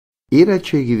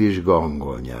Érettségi vizsga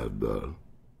angol nyelvből.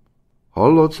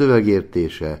 Hallott szöveg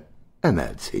értése,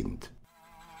 emelt szint.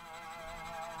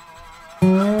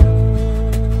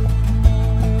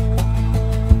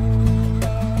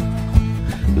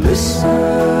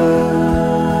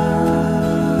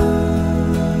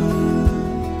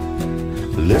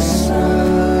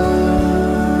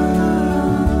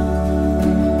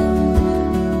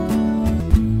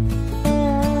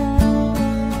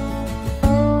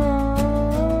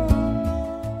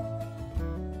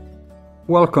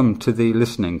 Welcome to the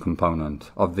listening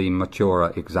component of the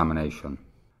Matura examination.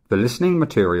 The listening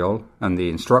material and the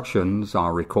instructions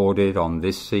are recorded on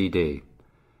this CD,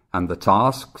 and the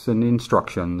tasks and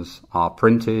instructions are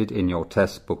printed in your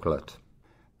test booklet.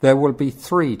 There will be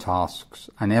 3 tasks,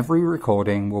 and every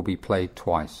recording will be played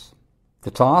twice.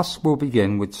 The task will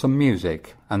begin with some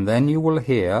music, and then you will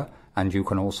hear, and you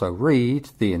can also read,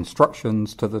 the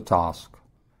instructions to the task.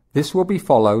 This will be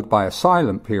followed by a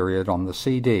silent period on the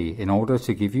CD in order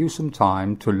to give you some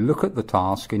time to look at the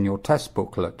task in your test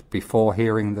booklet before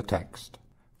hearing the text.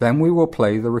 Then we will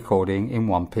play the recording in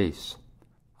one piece.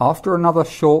 After another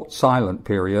short silent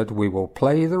period, we will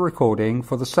play the recording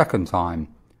for the second time,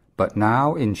 but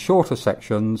now in shorter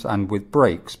sections and with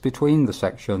breaks between the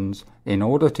sections in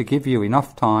order to give you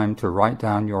enough time to write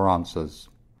down your answers.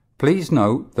 Please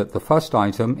note that the first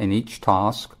item in each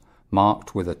task,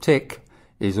 marked with a tick,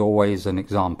 is always an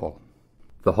example.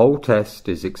 The whole test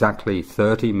is exactly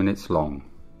 30 minutes long.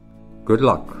 Good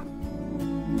luck.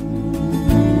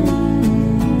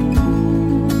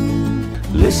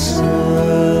 Listen.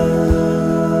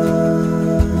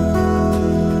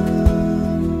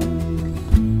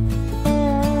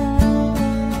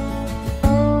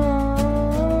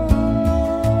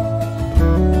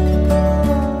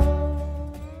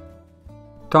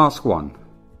 Task 1.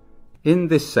 In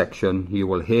this section you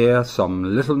will hear some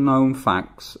little-known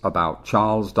facts about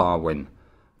Charles Darwin,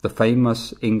 the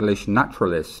famous English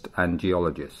naturalist and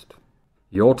geologist.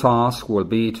 Your task will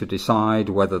be to decide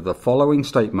whether the following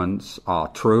statements are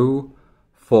true,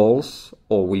 false,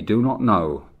 or we do not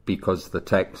know because the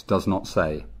text does not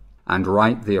say, and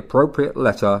write the appropriate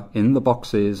letter in the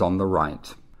boxes on the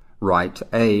right. Write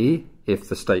A if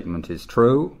the statement is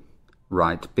true,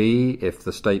 write B if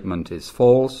the statement is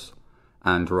false,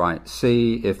 and write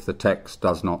C if the text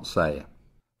does not say.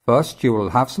 First you will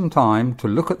have some time to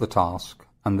look at the task,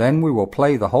 and then we will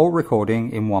play the whole recording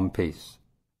in one piece.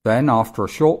 Then after a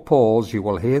short pause you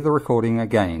will hear the recording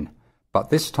again,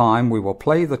 but this time we will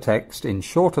play the text in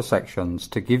shorter sections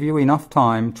to give you enough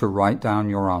time to write down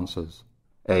your answers.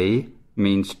 A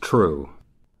means true,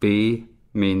 B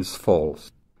means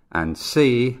false, and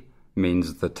C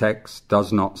means the text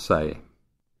does not say.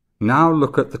 Now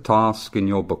look at the task in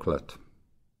your booklet.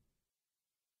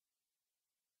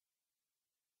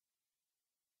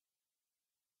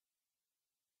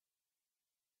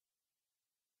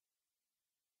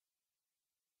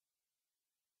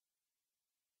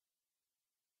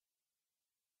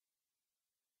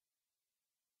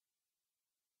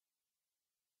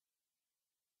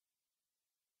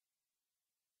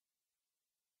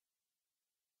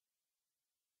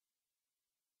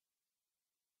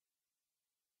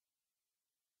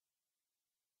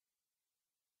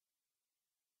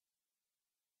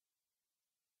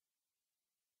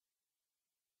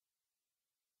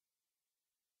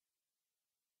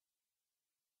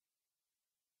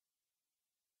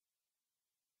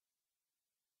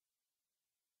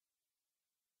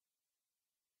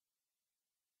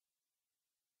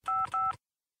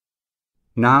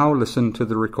 Now listen to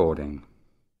the recording.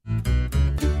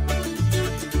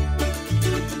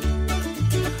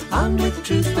 On with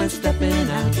truth, we're stepping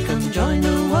out. Come join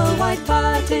the worldwide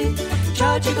party.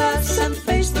 Charge your glass and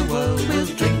face the world. We'll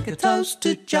drink a toast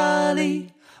to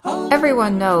Charlie. Oh.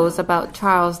 Everyone knows about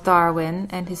Charles Darwin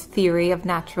and his theory of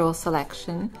natural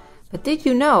selection, but did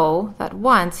you know that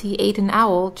once he ate an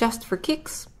owl just for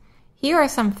kicks? Here are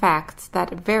some facts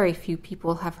that very few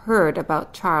people have heard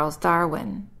about Charles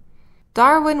Darwin.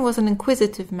 Darwin was an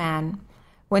inquisitive man.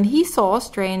 When he saw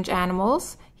strange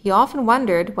animals, he often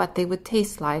wondered what they would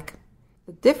taste like.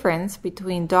 The difference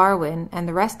between Darwin and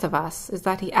the rest of us is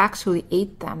that he actually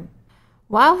ate them.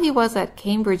 While he was at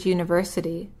Cambridge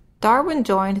University, Darwin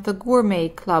joined the Gourmet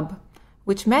Club,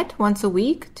 which met once a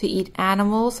week to eat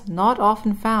animals not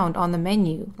often found on the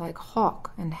menu, like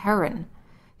hawk and heron.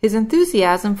 His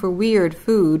enthusiasm for weird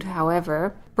food,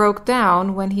 however, broke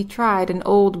down when he tried an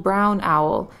old brown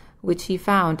owl, which he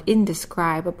found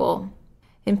indescribable.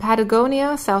 In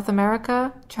Patagonia, South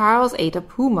America, Charles ate a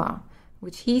puma,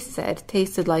 which he said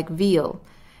tasted like veal,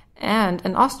 and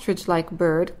an ostrich-like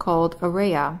bird called a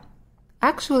rhea.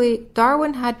 Actually,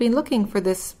 Darwin had been looking for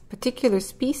this particular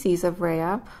species of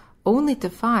rhea, only to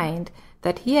find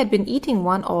that he had been eating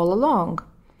one all along.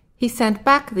 He sent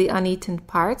back the uneaten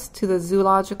parts to the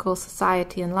Zoological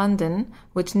Society in London,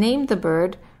 which named the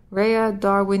bird Rhea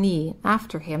darwini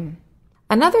after him.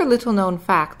 Another little-known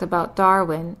fact about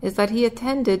Darwin is that he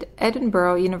attended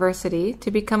Edinburgh University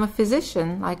to become a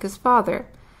physician like his father,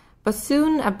 but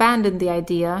soon abandoned the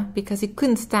idea because he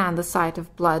couldn't stand the sight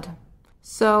of blood.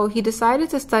 So he decided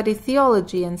to study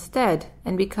theology instead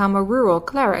and become a rural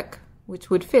cleric, which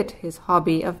would fit his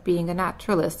hobby of being a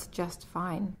naturalist just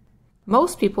fine.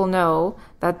 Most people know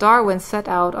that Darwin set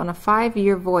out on a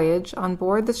 5-year voyage on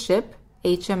board the ship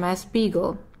HMS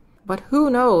Beagle, but who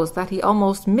knows that he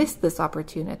almost missed this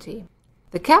opportunity.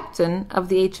 The captain of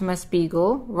the HMS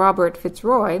Beagle, Robert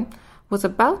Fitzroy, was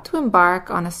about to embark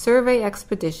on a survey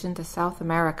expedition to South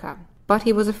America, but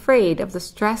he was afraid of the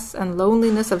stress and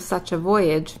loneliness of such a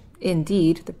voyage.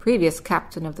 Indeed, the previous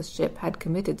captain of the ship had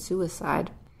committed suicide.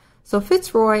 So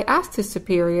Fitzroy asked his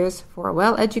superiors for a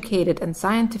well-educated and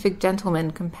scientific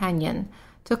gentleman companion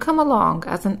to come along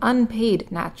as an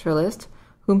unpaid naturalist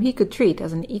whom he could treat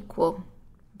as an equal.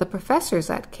 The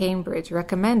professors at Cambridge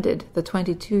recommended the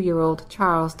 22-year-old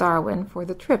Charles Darwin for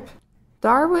the trip.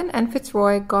 Darwin and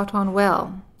Fitzroy got on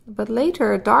well, but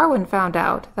later Darwin found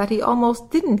out that he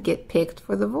almost didn't get picked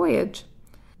for the voyage.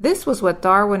 This was what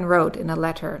Darwin wrote in a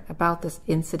letter about this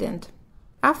incident.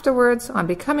 Afterwards, on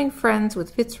becoming friends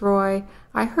with Fitzroy,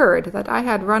 I heard that I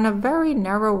had run a very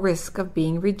narrow risk of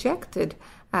being rejected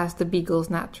as the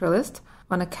Beagle's naturalist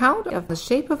on account of the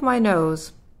shape of my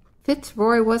nose.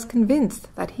 Fitzroy was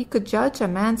convinced that he could judge a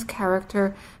man's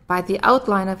character by the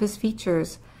outline of his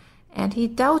features, and he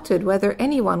doubted whether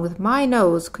anyone with my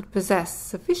nose could possess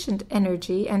sufficient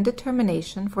energy and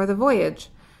determination for the voyage.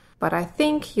 But I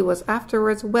think he was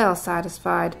afterwards well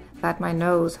satisfied that my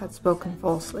nose had spoken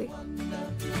falsely.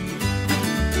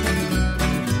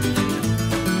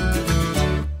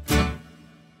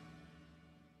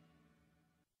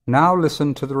 Now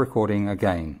listen to the recording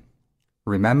again.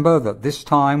 Remember that this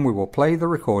time we will play the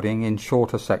recording in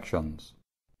shorter sections.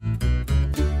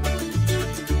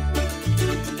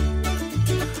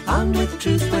 On with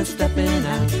truth, we're stepping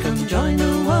out. Come join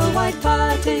the worldwide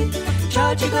party.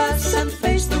 Charge your glass and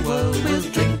face the world. We'll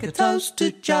drink a toast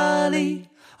to Charlie.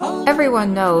 Oh.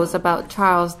 Everyone knows about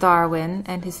Charles Darwin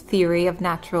and his theory of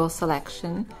natural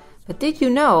selection, but did you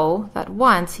know that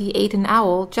once he ate an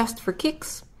owl just for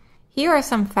kicks? Here are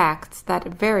some facts that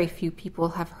very few people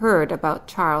have heard about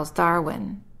Charles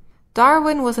Darwin.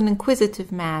 Darwin was an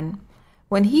inquisitive man.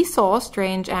 When he saw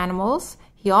strange animals,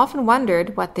 he often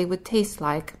wondered what they would taste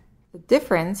like. The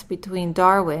difference between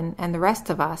Darwin and the rest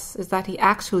of us is that he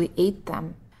actually ate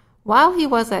them. While he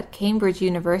was at Cambridge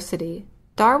University,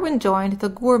 Darwin joined the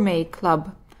Gourmet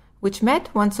Club, which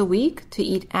met once a week to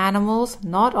eat animals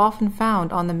not often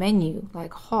found on the menu,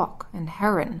 like hawk and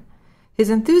heron. His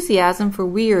enthusiasm for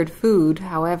weird food,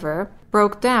 however,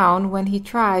 broke down when he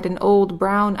tried an old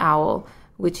brown owl,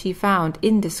 which he found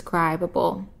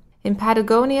indescribable. In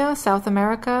Patagonia, South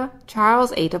America,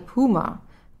 Charles ate a puma,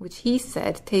 which he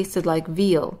said tasted like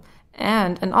veal,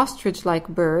 and an ostrich-like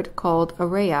bird called a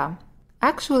rhea.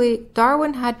 Actually,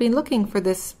 Darwin had been looking for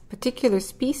this particular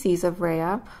species of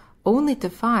rhea only to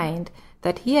find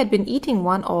that he had been eating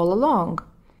one all along.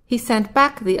 He sent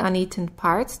back the uneaten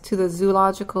parts to the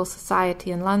Zoological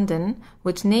Society in London,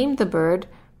 which named the bird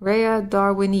Rhea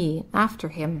darwini after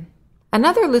him.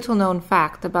 Another little-known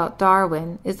fact about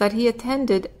Darwin is that he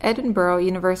attended Edinburgh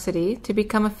University to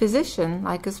become a physician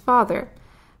like his father,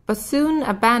 but soon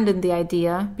abandoned the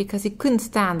idea because he couldn't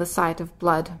stand the sight of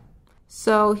blood.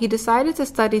 So he decided to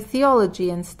study theology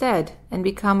instead and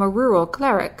become a rural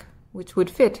cleric, which would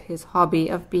fit his hobby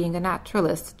of being a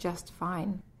naturalist just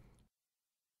fine.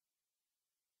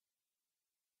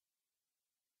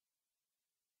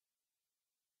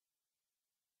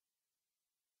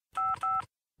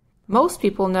 Most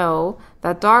people know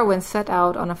that Darwin set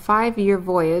out on a 5-year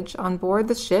voyage on board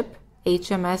the ship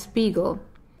HMS Beagle,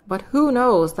 but who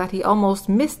knows that he almost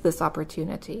missed this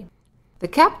opportunity. The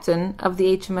captain of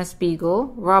the HMS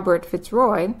Beagle, Robert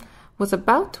Fitzroy, was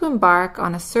about to embark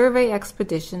on a survey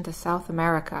expedition to South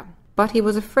America, but he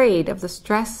was afraid of the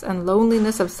stress and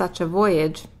loneliness of such a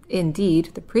voyage.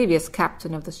 Indeed, the previous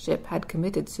captain of the ship had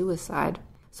committed suicide.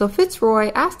 So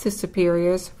Fitzroy asked his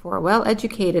superiors for a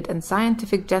well-educated and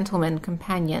scientific gentleman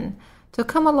companion to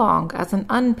come along as an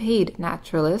unpaid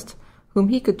naturalist whom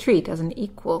he could treat as an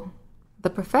equal. The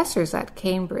professors at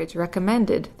Cambridge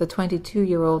recommended the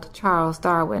 22-year-old Charles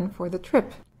Darwin for the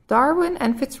trip. Darwin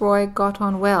and Fitzroy got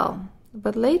on well,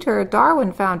 but later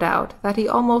Darwin found out that he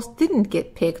almost didn't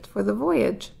get picked for the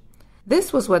voyage.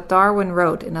 This was what Darwin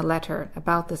wrote in a letter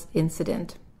about this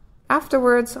incident.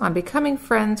 Afterwards, on becoming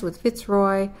friends with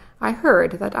Fitzroy, I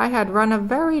heard that I had run a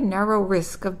very narrow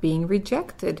risk of being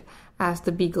rejected as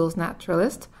the Beagle's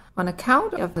naturalist on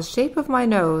account of the shape of my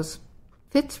nose.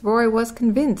 Fitzroy was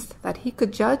convinced that he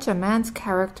could judge a man's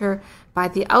character by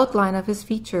the outline of his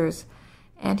features,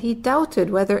 and he doubted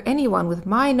whether anyone with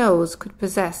my nose could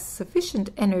possess sufficient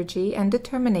energy and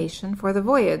determination for the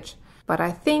voyage. But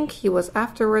I think he was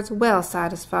afterwards well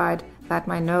satisfied that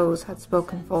my nose had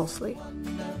spoken falsely.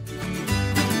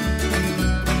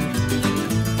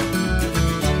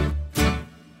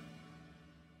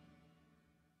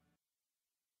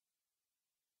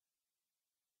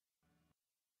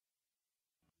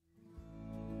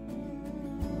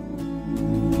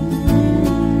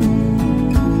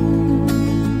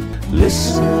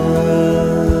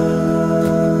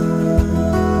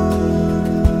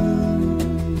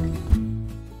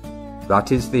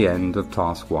 That is the end of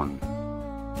Task 1.